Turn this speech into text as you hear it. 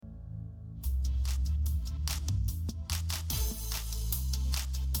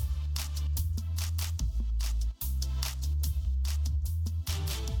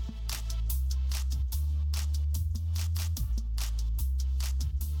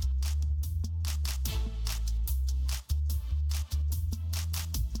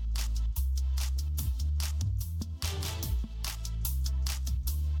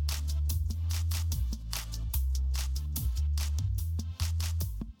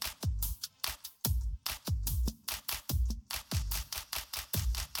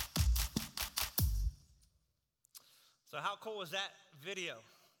So how cool was that video?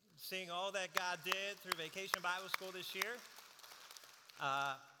 Seeing all that God did through Vacation Bible School this year.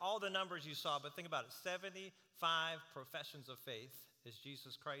 All the numbers you saw, but think about it. 75 professions of faith as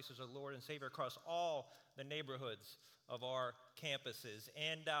Jesus Christ is our Lord and Savior across all the neighborhoods of our campuses.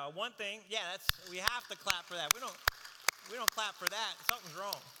 And one thing, we have to clap for that. We don't clap for that. Something's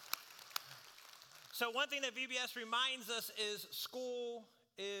wrong. So one thing that VBS reminds us is school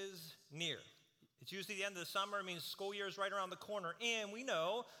is near. It's usually the end of the summer. It means school year is right around the corner. And we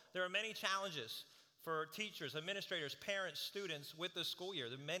know there are many challenges for teachers, administrators, parents, students with the school year.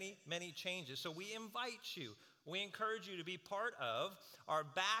 There are many, many changes. So we invite you, we encourage you to be part of our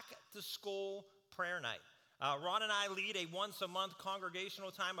back to school prayer night. Ron and I lead a once-a-month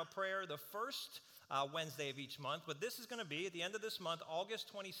congregational time of prayer the first Wednesday of each month. But this is going to be at the end of this month,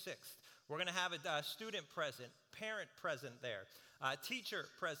 August 26th. We're going to have a student present, parent present there. Teacher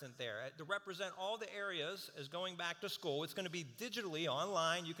present there to represent all the areas as going back to school. It's going to be digitally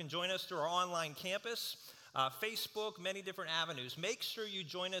online. You can join us through our online campus, Facebook, many different avenues. Make sure you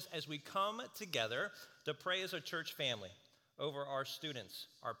join us as we come together to pray as a church family over our students,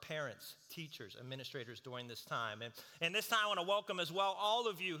 our parents, teachers, administrators during this time. And this time I want to welcome as well all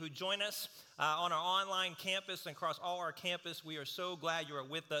of you who join us on our online campus and across all our campus. We are so glad you are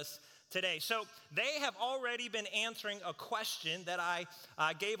with us today. So they have already been answering a question that I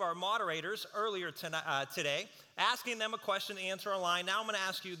gave our moderators earlier today, asking them a question to answer online. Now I'm going to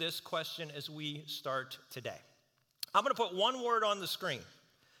ask you this question as we start today. I'm going to put one word on the screen,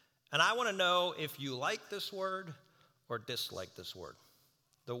 and I want to know if you like this word or dislike this word.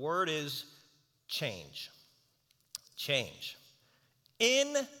 The word is change. Change.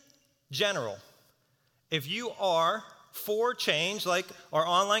 In general, if you are for change, like our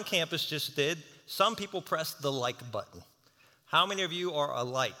online campus just did, some people press the like button. How many of you are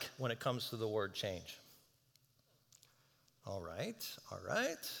alike when it comes to the word change? All right. All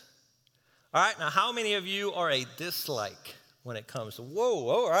right, now how many of you are a dislike when it comes to,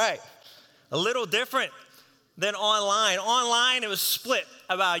 all right. A little different than online. Online, it was split.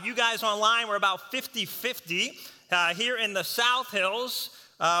 You guys online were about 50-50. Here in the South Hills,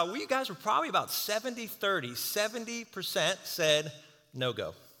 you guys were probably about 70-30. 70% said no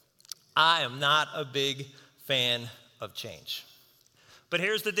go. I am not a big fan of change. But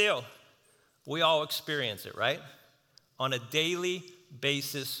here's the deal. We all experience it, right? On a daily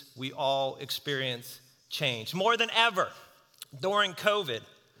basis, we all experience change. More than ever during COVID,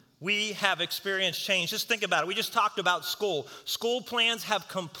 we have experienced change. Just think about it. We just talked about school. School plans have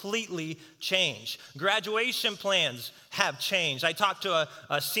completely changed. Graduation plans have changed. I talked to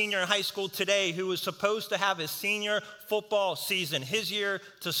a senior in high school today who was supposed to have his senior football season, his year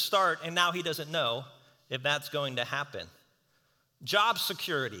to start, and now he doesn't know if that's going to happen. Job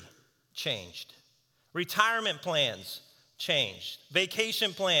security changed. Retirement plans changed.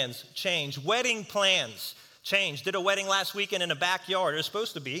 Vacation plans changed. Wedding plans changed. Did a wedding last weekend in a backyard. It was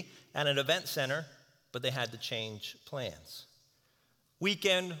supposed to be at an event center, but they had to change plans.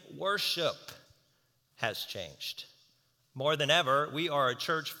 Weekend worship has changed. More than ever, we are a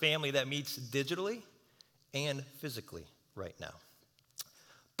church family that meets digitally and physically right now.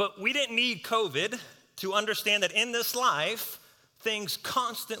 But we didn't need COVID to understand that in this life, things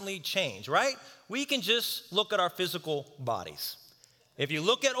constantly change, right? We can just look at our physical bodies. If you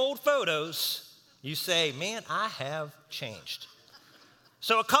look at old photos, you say, man, I have changed.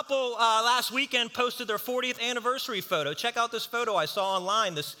 So a couple last weekend posted their 40th anniversary photo. Check out this photo I saw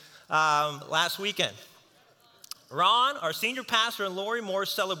online this last weekend. Ron, our senior pastor, and Lori Moore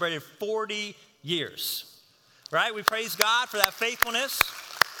celebrated 40 years, right? We praise God for that faithfulness.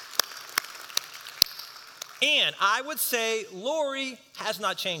 And I would say Lori has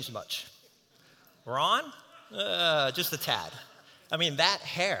not changed much. Ron, just a tad. I mean, that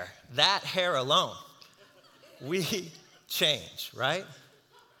hair alone, we change, right?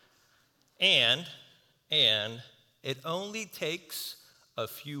 And it only takes a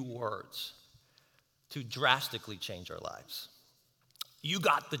few words to drastically change our lives. You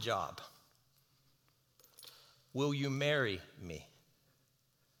got the job. Will you marry me?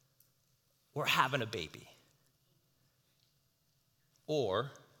 We're having a baby.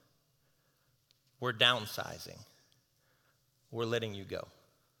 Or we're downsizing. We're letting you go.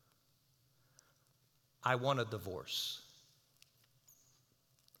 I want a divorce.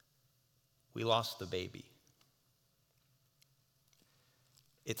 We lost the baby.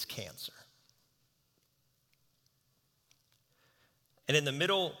 It's cancer. And in the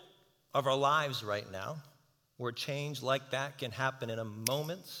middle of our lives right now, where change like that can happen in a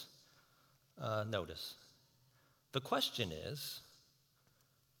moment's notice, the question is,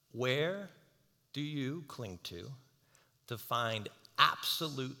 where do you cling to to find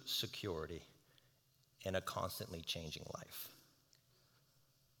absolute security in a constantly changing life?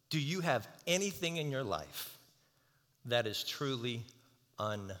 Do you have anything in your life that is truly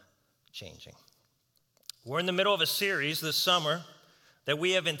unchanging? We're in the middle of a series this summer that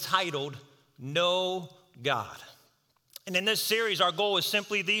we have entitled, Know God. And in this series, our goal is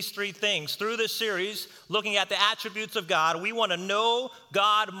simply these three things. Through this series, looking at the attributes of God, we want to know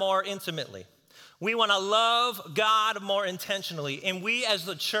God more intimately. We want to love God more intentionally. And we as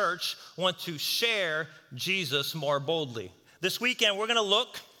the church want to share Jesus more boldly. This weekend, we're going to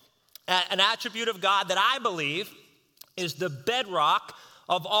look at an attribute of God that I believe is the bedrock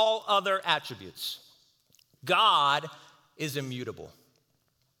of all other attributes. God is immutable.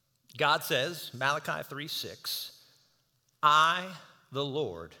 God says, Malachi 3:6, I, the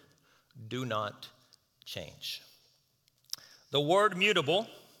Lord, do not change. The word mutable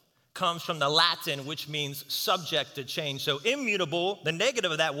comes from the Latin, which means subject to change. So immutable, the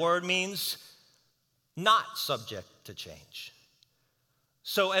negative of that word, means not subject to change.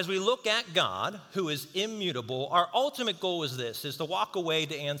 So as we look at God, who is immutable, our ultimate goal is this, is to walk away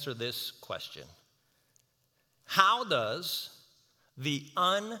to answer this question. How does the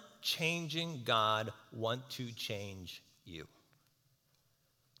unchanging God want to change you?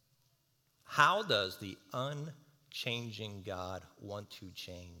 How does the unchanging God want to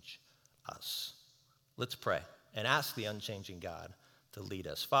change us? Let's pray and ask the unchanging God to lead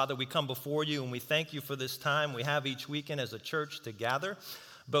us. Father, we come before you and we thank you for this time we have each weekend as a church to gather,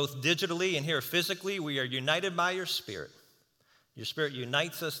 both digitally and here physically. We are united by your Spirit. Your Spirit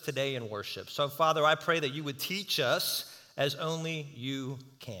unites us today in worship. So, Father, I pray that you would teach us as only you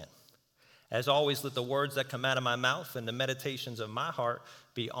can. As always, let the words that come out of my mouth and the meditations of my heart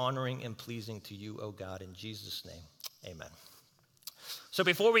be honoring and pleasing to you, O God, in Jesus' name, amen. So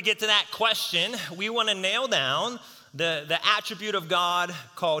before we get to that question, we want to nail down the attribute of God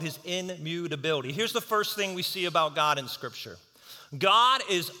called his immutability. Here's the first thing we see about God in Scripture. God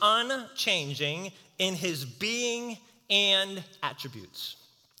is unchanging in his being and attributes.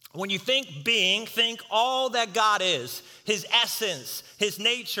 When you think being, think all that God is, his essence, his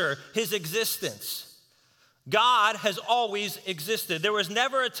nature, his existence. God has always existed. There was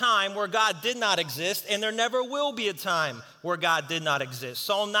never a time where God did not exist, and there never will be a time where God did not exist.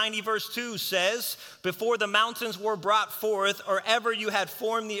 Psalm 90 verse 2 says, before the mountains were brought forth, or ever you had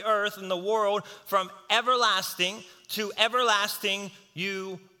formed the earth and the world, from everlasting to everlasting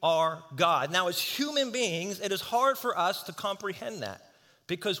you are God. Now as human beings, it is hard for us to comprehend that,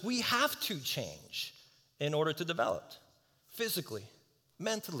 because we have to change in order to develop. Physically,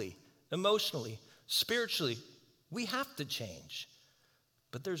 mentally, emotionally, spiritually, we have to change.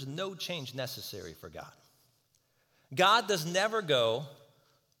 But there's no change necessary for God. God does never go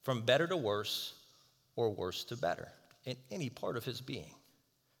from better to worse or worse to better in any part of his being.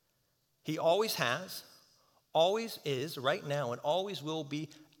 He always has, always is, right now, and always will be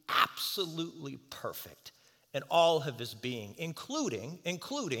absolutely perfect in all of his being,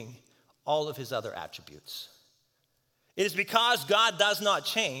 including all of his other attributes. It is because God does not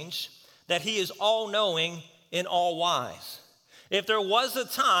change that he is all-knowing and all-wise. If there was a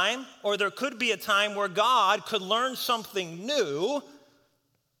time, or there could be a time where God could learn something new,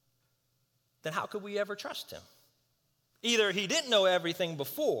 then how could we ever trust him? Either he didn't know everything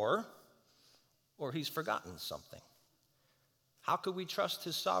before, or he's forgotten something. How could we trust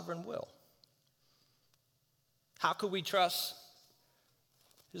his sovereign will? How could we trust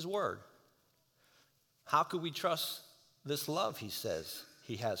his word? How could we trust this love he says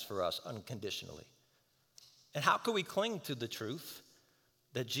he has for us unconditionally? And how could we cling to the truth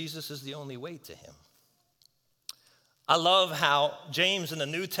that Jesus is the only way to him? I love how James in the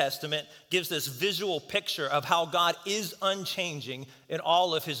New Testament gives this visual picture of how God is unchanging in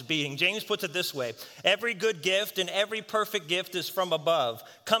all of his being. James puts it this way: every good gift and every perfect gift is from above,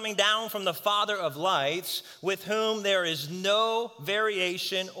 coming down from the Father of lights, with whom there is no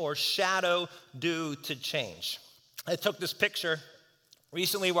variation or shadow due to change. I took this picture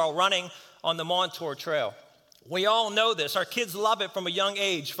recently while running on the Montour Trail. We all know this. Our kids love it from a young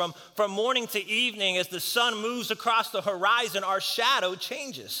age. From morning to evening, as the sun moves across the horizon, our shadow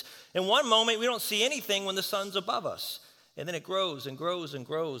changes. In one moment, we don't see anything when the sun's above us. And then it grows and grows and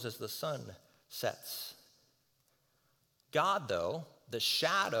grows as the sun sets. God, though, the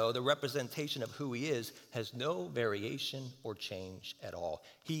shadow, the representation of who he is, has no variation or change at all.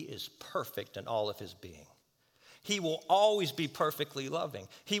 He is perfect in all of his being. He will always be perfectly loving.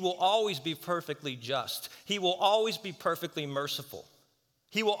 He will always be perfectly just. He will always be perfectly merciful.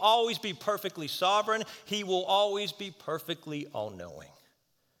 He will always be perfectly sovereign. He will always be perfectly all-knowing.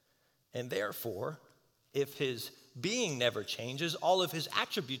 And therefore, if his being never changes. All of his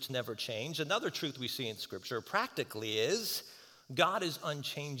attributes never change. Another truth we see in Scripture practically is God is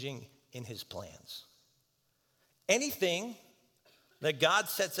unchanging in his plans. Anything that God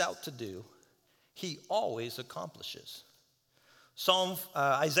sets out to do, he always accomplishes.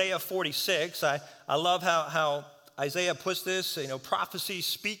 Isaiah 46, I love how Isaiah puts this, prophecy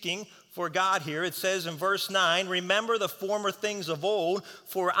speaking for God here. It says in verse 9, remember the former things of old,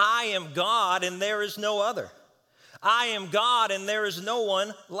 for I am God and there is no other. I am God and there is no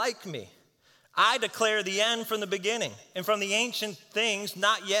one like me. I declare the end from the beginning, and from the ancient things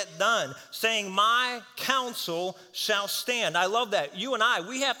not yet done, saying, my counsel shall stand. I love that. You and I,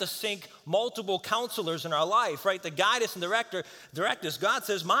 we have to sync multiple counselors in our life, right? To guide us and direct us. God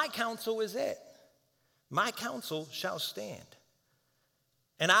says, my counsel is it. My counsel shall stand.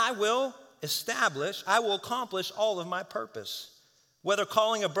 And I will accomplish all of my purpose. Whether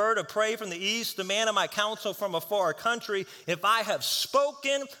calling a bird of prey from the east, the man of my counsel from a far country, if I have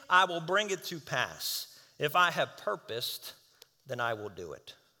spoken, I will bring it to pass. If I have purposed, then I will do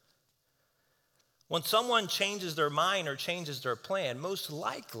it. When someone changes their mind or changes their plan, most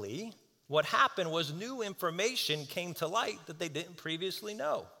likely what happened was new information came to light that they didn't previously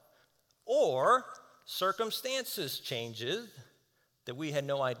know. Or circumstances changes that we had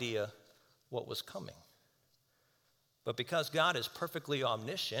no idea what was coming. But because God is perfectly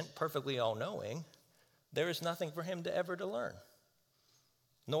omniscient, perfectly all-knowing, there is nothing for him to ever to learn,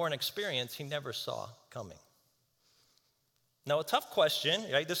 nor an experience he never saw coming. Now, a tough question,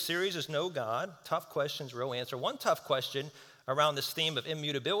 right? This series is No God. Tough questions, real answer. One tough question around this theme of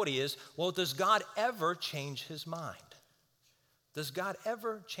immutability is, well, does God ever change his mind? Does God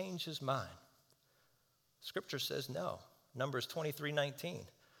ever change his mind? Scripture says no. Numbers 23:19.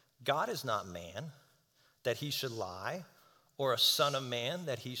 God is not man that he should lie, or a son of man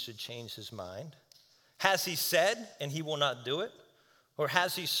that he should change his mind? Has he said, and he will not do it? Or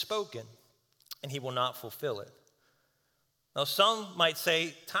has he spoken, and he will not fulfill it? Now, some might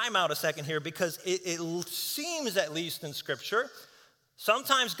say, time out a second here, because it seems, at least in Scripture,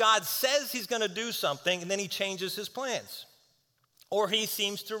 sometimes God says he's going to do something, and then he changes his plans. Or he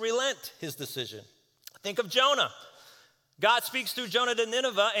seems to relent his decision. Think of Jonah. God speaks through Jonah to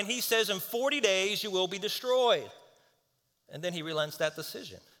Nineveh, and he says, in 40 days you will be destroyed. And then he relents that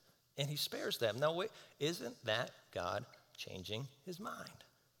decision, and he spares them. Now, wait, isn't that God changing his mind?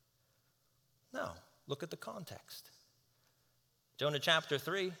 No, look at the context. Jonah chapter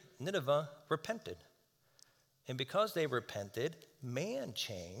 3, Nineveh repented. And because they repented, man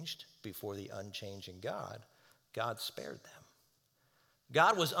changed before the unchanging God. God spared them.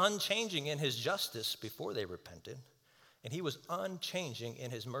 God was unchanging in his justice before they repented. And he was unchanging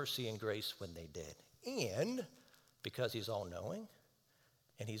in his mercy and grace when they did. And because he's all-knowing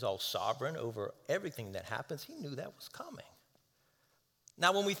and he's all sovereign over everything that happens, he knew that was coming.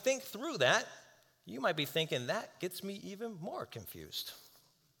 Now, when we think through that, you might be thinking, that gets me even more confused.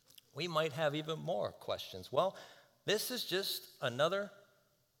 We might have even more questions. Well, this is just another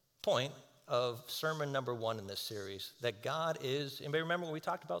point of sermon number 1 in this series, that God is, anybody remember what we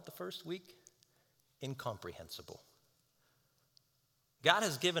talked about the first week? Incomprehensible. God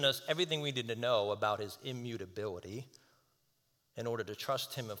has given us everything we need to know about his immutability in order to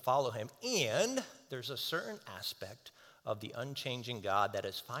trust him and follow him. And there's a certain aspect of the unchanging God that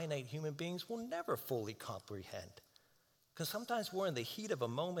as finite human beings will never fully comprehend. Because sometimes we're in the heat of a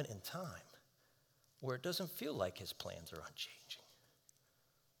moment in time where it doesn't feel like his plans are unchanging.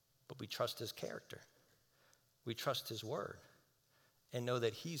 But we trust his character. We trust his word and know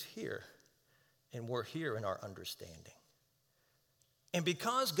that he's here and we're here in our understanding. And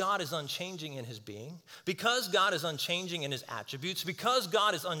because God is unchanging in his being, because God is unchanging in his attributes, because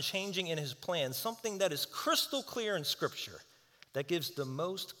God is unchanging in his plans, something that is crystal clear in Scripture that gives the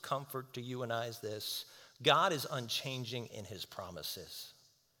most comfort to you and I is this: God is unchanging in his promises.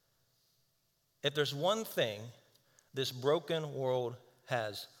 If there's one thing this broken world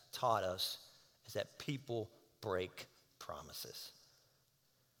has taught us, is that people break promises.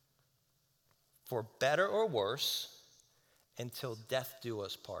 For better or worse, until death do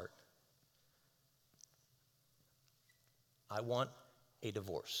us part. I want a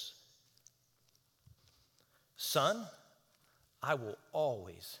divorce. Son, I will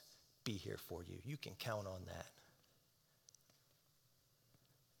always be here for you. You can count on that.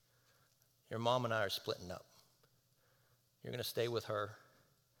 Your mom and I are splitting up. You're going to stay with her.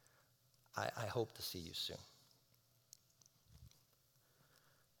 I hope to see you soon.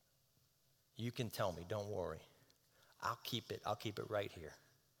 You can tell me, don't worry. I'll keep it right here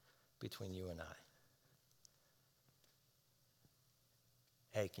between you and I.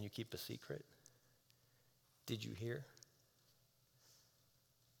 Hey, can you keep a secret? Did you hear?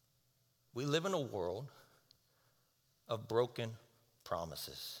 We live in a world of broken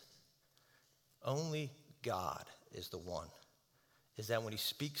promises. Only God is the one. Is that when he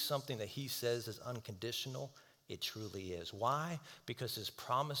speaks something that he says is unconditional, it truly is. Why? Because his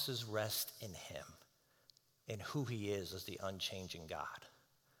promises rest in him, in who he is as the unchanging God.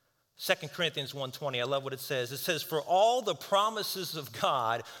 2 Corinthians 1:20, I love what it says. It says, for all the promises of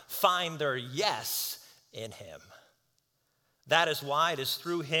God find their yes in him. That is why it is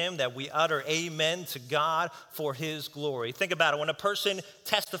through him that we utter amen to God for his glory. Think about it. When a person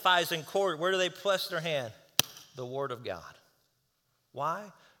testifies in court, where do they place their hand? The word of God.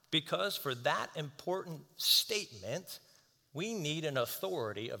 Why? Because for that important statement, we need an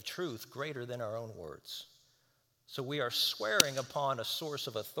authority of truth greater than our own words. So we are swearing upon a source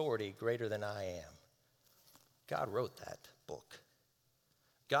of authority greater than I am. God wrote that book.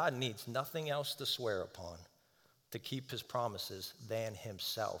 God needs nothing else to swear upon to keep his promises than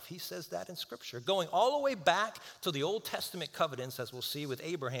himself. He says that in Scripture. Going all the way back to the Old Testament covenants, as we'll see with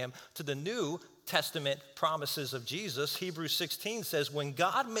Abraham, to the New Testament promises of Jesus, Hebrews 16 says, when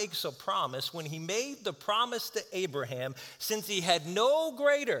God makes a promise, when he made the promise to Abraham, since he had no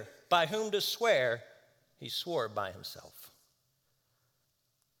greater by whom to swear, he swore by himself.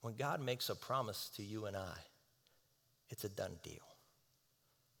 When God makes a promise to you and I, it's a done deal.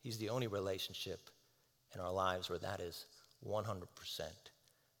 He's the only relationship in our lives where that is 100%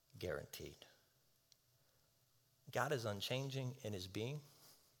 guaranteed. God is unchanging in his being.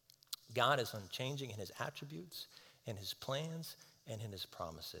 God is unchanging in his attributes, in his plans, and in his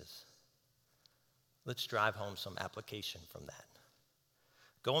promises. Let's drive home some application from that.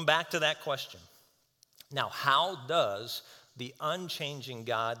 Going back to that question. Now, how does the unchanging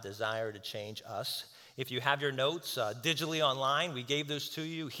God desire to change us? If you have your notes digitally online, we gave those to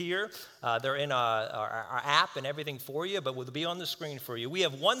you here. They're in our app and everything for you, but will be on the screen for you. We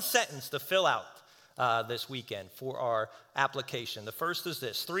have one sentence to fill out this weekend for our application. The first is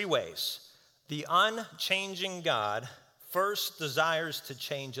this: 3 ways. The unchanging God first desires to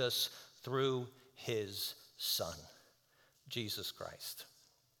change us through his Son, Jesus Christ.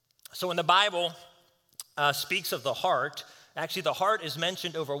 So when the Bible speaks of the heart, actually, the heart is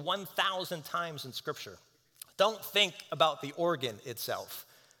mentioned over 1,000 times in Scripture. Don't think about the organ itself.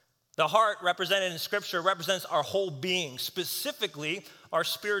 The heart represented in Scripture represents our whole being, specifically our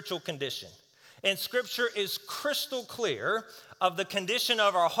spiritual condition. And Scripture is crystal clear of the condition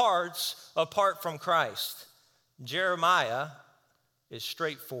of our hearts apart from Christ. Jeremiah is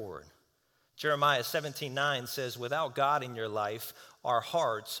straightforward. Jeremiah 17:9 says, without God in your life, our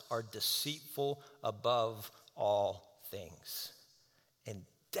hearts are deceitful above all things and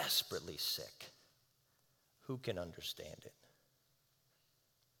desperately sick. Who can understand it?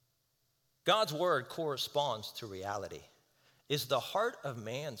 God's word corresponds to reality. Is the heart of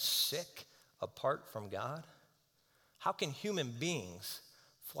man sick apart from God? How can human beings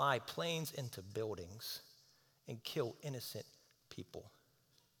fly planes into buildings and kill innocent people?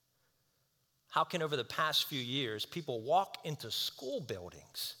 How can over the past few years people walk into school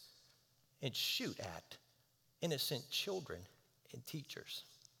buildings and shoot at innocent children and teachers?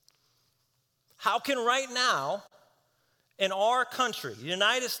 How can right now in our country, the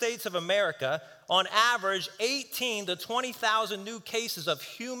United States of America, on average 18 to 20,000 new cases of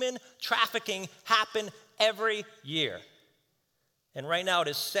human trafficking happen every year? And right now it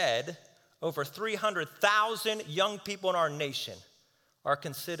is said over 300,000 young people in our nation are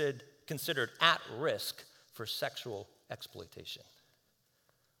considered at risk for sexual exploitation.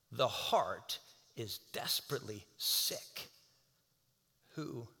 The heart is desperately sick.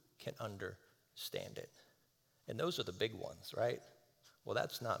 Who can understand it? And those are the big ones, right? Well,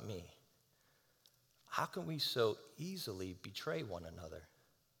 that's not me. How can we so easily betray one another,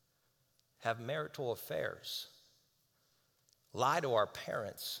 have marital affairs, lie to our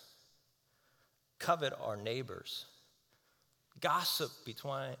parents, covet our neighbors, gossip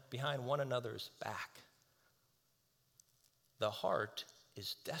behind one another's back? The heart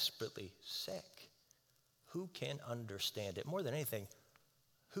is desperately sick. Who can understand it? More than anything,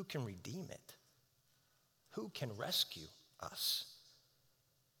 who can redeem it? Who can rescue us?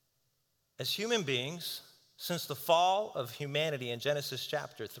 As human beings, since the fall of humanity in Genesis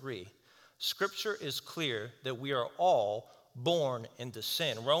chapter 3, Scripture is clear that we are all born into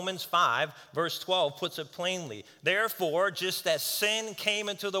sin. Romans 5, verse 12 puts it plainly. Therefore, just as sin came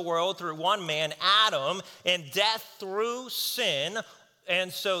into the world through one man, Adam, and death through sin,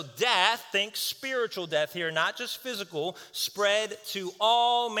 and so death, think spiritual death here, not just physical, spread to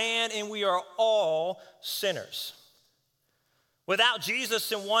all man, and we are all sinners. Without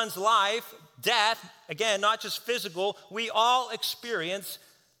Jesus in one's life, death, again, not just physical, we all experience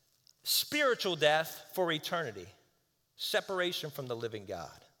spiritual death for eternity, separation from the living God.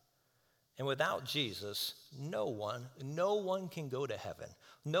 And without Jesus, no one can go to heaven.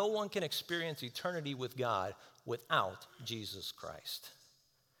 No one can experience eternity with God without Jesus Christ.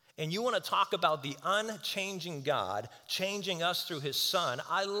 And you want to talk about the unchanging God changing us through his Son.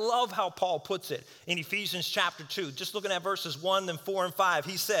 I love how Paul puts it in Ephesians chapter 2. Just looking at verses 1, then 4, and 5.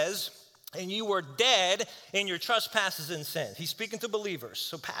 He says, and you were dead in your trespasses and sins. He's speaking to believers,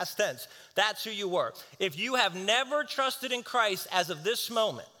 so past tense. That's who you were. If you have never trusted in Christ as of this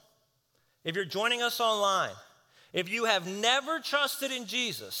moment, if you're joining us online, if you have never trusted in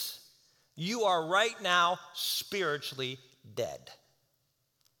Jesus, you are right now spiritually dead.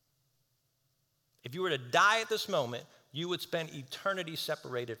 If you were to die at this moment, you would spend eternity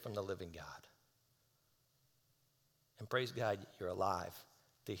separated from the living God. And praise God, you're alive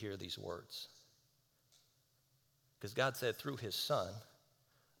to hear these words. Because God said through his Son,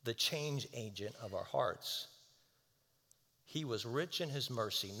 the change agent of our hearts, he was rich in his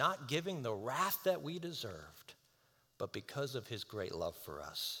mercy, not giving the wrath that we deserved, but because of his great love for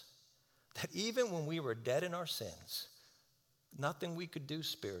us. That even when we were dead in our sins, nothing we could do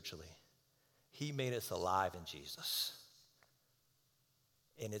spiritually, he made us alive in Jesus.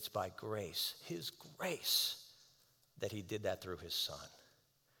 And it's by grace, his grace, that he did that through his Son.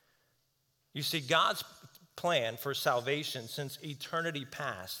 You see, God's plan for salvation since eternity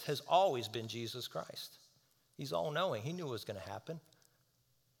past has always been Jesus Christ. He's all-knowing. He knew it was going to happen.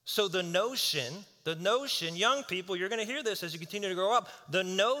 So the notion, young people, you're going to hear this as you continue to grow up, the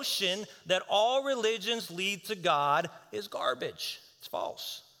notion that all religions lead to God is garbage. It's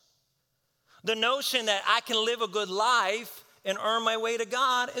false. The notion that I can live a good life and earn my way to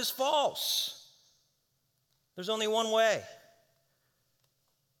God is false. There's only one way.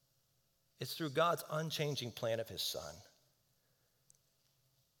 It's through God's unchanging plan of his Son.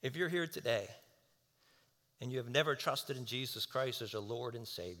 If you're here today and you have never trusted in Jesus Christ as your Lord and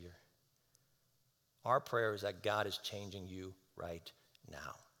Savior, our prayer is that God is changing you right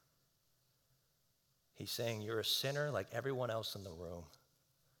now. He's saying you're a sinner like everyone else in the room.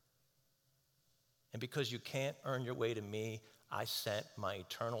 And because you can't earn your way to me, I sent my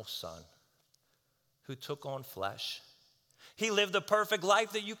eternal Son who took on flesh. He lived the perfect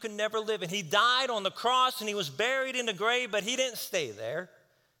life that you could never live. And he died on the cross and he was buried in the grave, but he didn't stay there.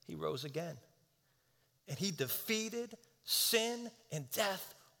 He rose again. And he defeated sin and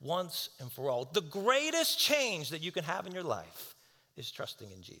death once and for all. The greatest change that you can have in your life is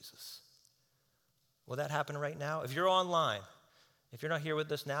trusting in Jesus. Will that happen right now? If you're online, if you're not here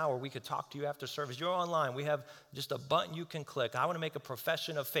with us now, or we could talk to you after service, you're online. We have just a button you can click. I want to make a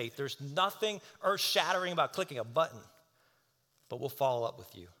profession of faith. There's nothing earth-shattering about clicking a button, but we'll follow up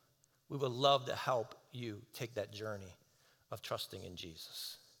with you. We would love to help you take that journey of trusting in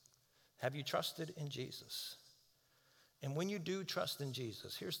Jesus. Have you trusted in Jesus? And when you do trust in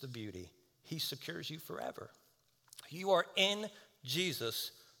Jesus, here's the beauty. He secures you forever. You are in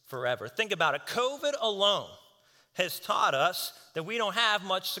Jesus forever. Think about it. COVID alone has taught us that we don't have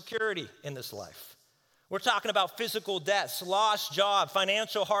much security in this life. We're talking about physical deaths, lost job,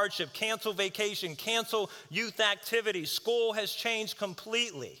 financial hardship, cancel vacation, cancel youth activities. School has changed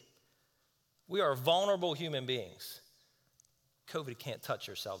completely. We are vulnerable human beings. COVID can't touch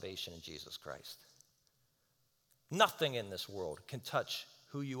your salvation in Jesus Christ. Nothing in this world can touch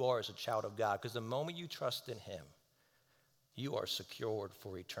who you are as a child of God, because the moment you trust in him, you are secured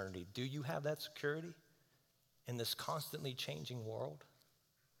for eternity. Do you have that security in this constantly changing world?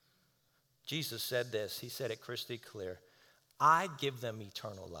 Jesus said this. He said it crystal clear. I give them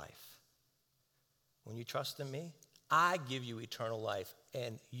eternal life. When you trust in me, I give you eternal life,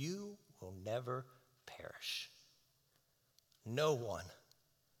 and you will never perish. No one,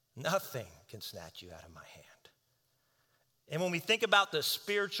 nothing can snatch you out of my hand. And when we think about the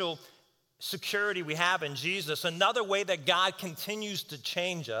spiritual security we have in Jesus, another way that God continues to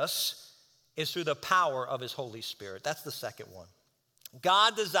change us is through the power of his Holy Spirit. That's the second one.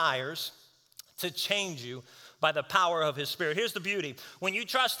 God desires to change you by the power of his Spirit. Here's the beauty. When you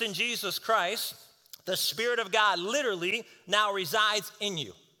trust in Jesus Christ, the Spirit of God literally now resides in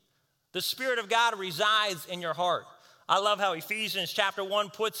you. The Spirit of God resides in your heart. I love how Ephesians chapter 1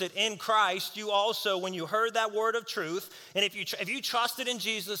 puts it. In Christ, you also, when you heard that word of truth, and if you trusted in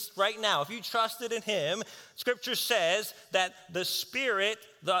Jesus right now, if you trusted in him, Scripture says that the Spirit,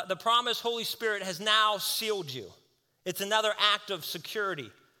 the promised Holy Spirit has now sealed you. It's another act of security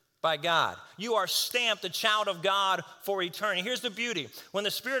by God. You are stamped a child of God for eternity. Here's the beauty. When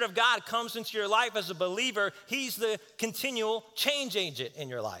the Spirit of God comes into your life as a believer, he's the continual change agent in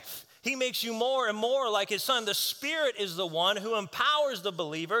your life. He makes you more and more like his son. The Spirit is the one who empowers the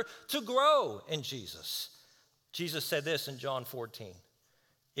believer to grow in Jesus. Jesus said this in John 14.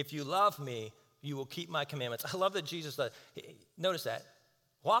 If you love me, you will keep my commandments. I love that Jesus, notice that.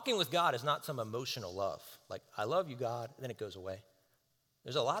 Walking with God is not some emotional love. Like, I love you, God, and then it goes away.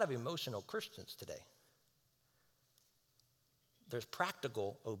 There's a lot of emotional Christians today. There's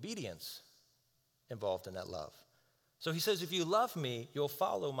practical obedience involved in that love. So he says, if you love me, you'll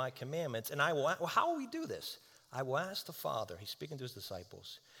follow my commandments. And I will, well, how will we do this? I will ask the Father, he's speaking to his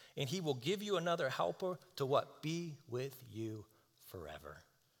disciples, and he will give you another helper to what? Be with you forever.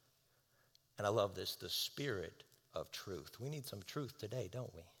 And I love this, the Spirit of truth. We need some truth today,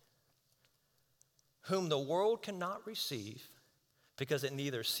 don't we? Whom the world cannot receive because it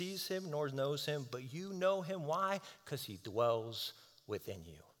neither sees him nor knows him, but you know him. Why? Because he dwells within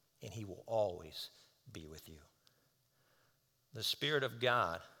you, and he will always be with you. The Spirit of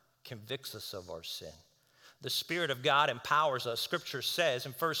God convicts us of our sin. The Spirit of God empowers us. Scripture says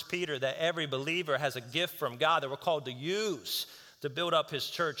in 1 Peter that every believer has a gift from God that we're called to use to build up his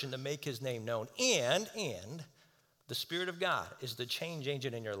church and to make his name known. And the Spirit of God is the change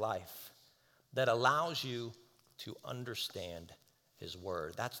agent in your life that allows you to understand his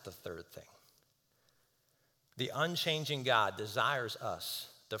word. That's the third thing. The unchanging God desires us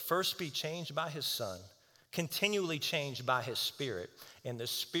to first be changed by his Son, continually changed by his Spirit, and the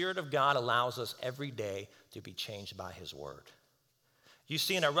Spirit of God allows us every day to be changed by his word. You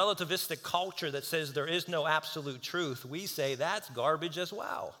see, in a relativistic culture that says there is no absolute truth, we say that's garbage as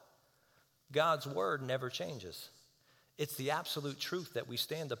well. God's word never changes. It's the absolute truth that we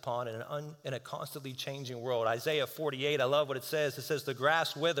stand upon in a constantly changing world. Isaiah 48, I love what it says. It says the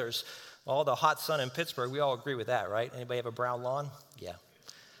grass withers, all the hot sun in Pittsburgh. We all agree with that, right? Anybody have a brown lawn? Yeah.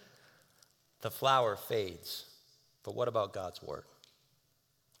 The flower fades. But what about God's word?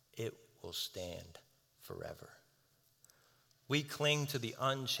 It will stand forever. We cling to the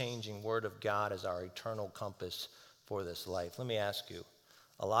unchanging word of God as our eternal compass for this life. Let me ask you,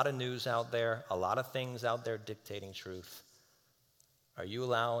 a lot of news out there, a lot of things out there dictating truth. Are you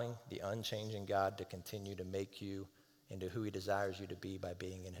allowing the unchanging God to continue to make you into who he desires you to be by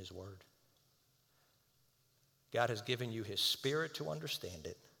being in his word? God has given you his Spirit to understand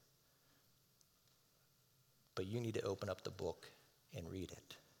it, but you need to open up the book and read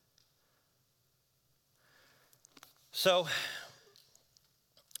it. So,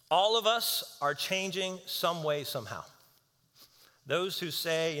 all of us are changing some way, somehow. Those who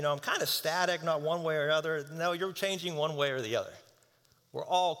say, I'm kind of static, not one way or another. No, you're changing one way or the other. We're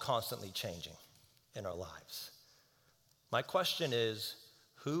all constantly changing in our lives. My question is,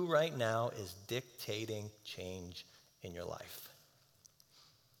 who right now is dictating change in your life?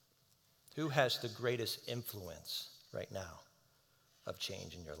 Who has the greatest influence right now of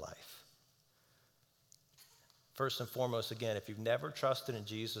change in your life? First and foremost, again, if you've never trusted in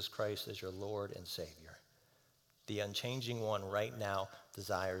Jesus Christ as your Lord and Savior, the unchanging one right now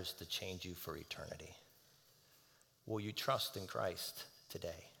desires to change you for eternity. Will you trust in Christ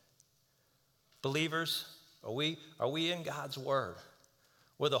today? Believers, are we in God's word?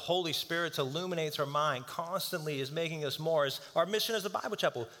 Where the Holy Spirit illuminates our mind, constantly is making us more, as our mission as a Bible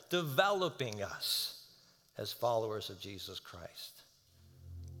chapel, developing us as followers of Jesus Christ.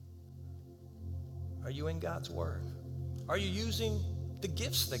 Are you in God's word? Are you using the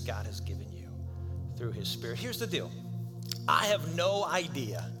gifts that God has given you through his Spirit? Here's the deal. I have no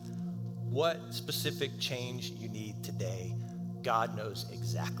idea what specific change you need today. God knows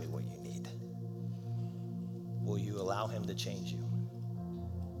exactly what you need. Will you allow him to change you?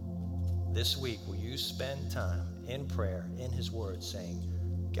 This week, will you spend time in prayer, in his word, saying,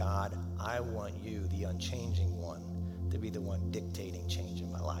 God, I want you, the unchanging one, to be the one dictating change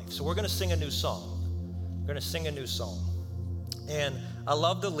in my life. So we're going to sing a new song. We're going to sing a new song. And I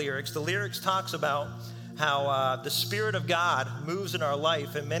love the lyrics. The lyrics talks about how the Spirit of God moves in our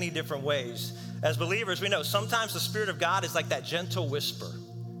life in many different ways. As believers, we know sometimes the Spirit of God is like that gentle whisper.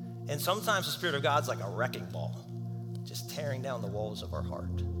 And sometimes the Spirit of God is like a wrecking ball, just tearing down the walls of our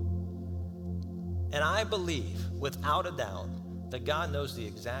heart. And I believe, without a doubt, that God knows the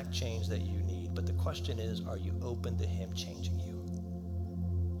exact change that you need. But the question is, are you open to him changing you?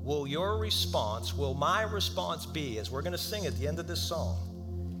 Will my response be, as we're going to sing at the end of this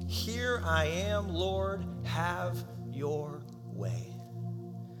song, here I am, Lord, have your way,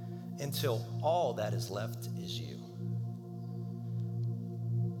 until all that is left is you.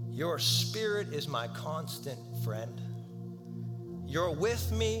 Your Spirit is my constant friend. You're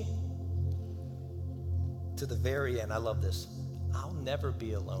with me to the very end. I love this. I'll never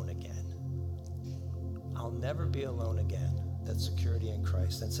be alone again. I'll never be alone again. that security in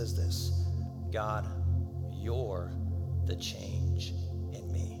Christ. And it says this, God, you're the change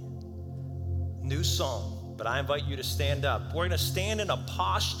in me. New song, but I invite you to stand up. We're going to stand in a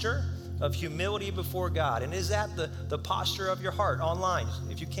posture of humility before God. And is that the posture of your heart online?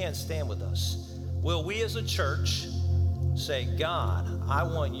 If you can, stand with us. Will we as a church say, God, I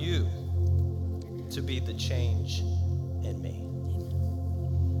want you to be the change in me?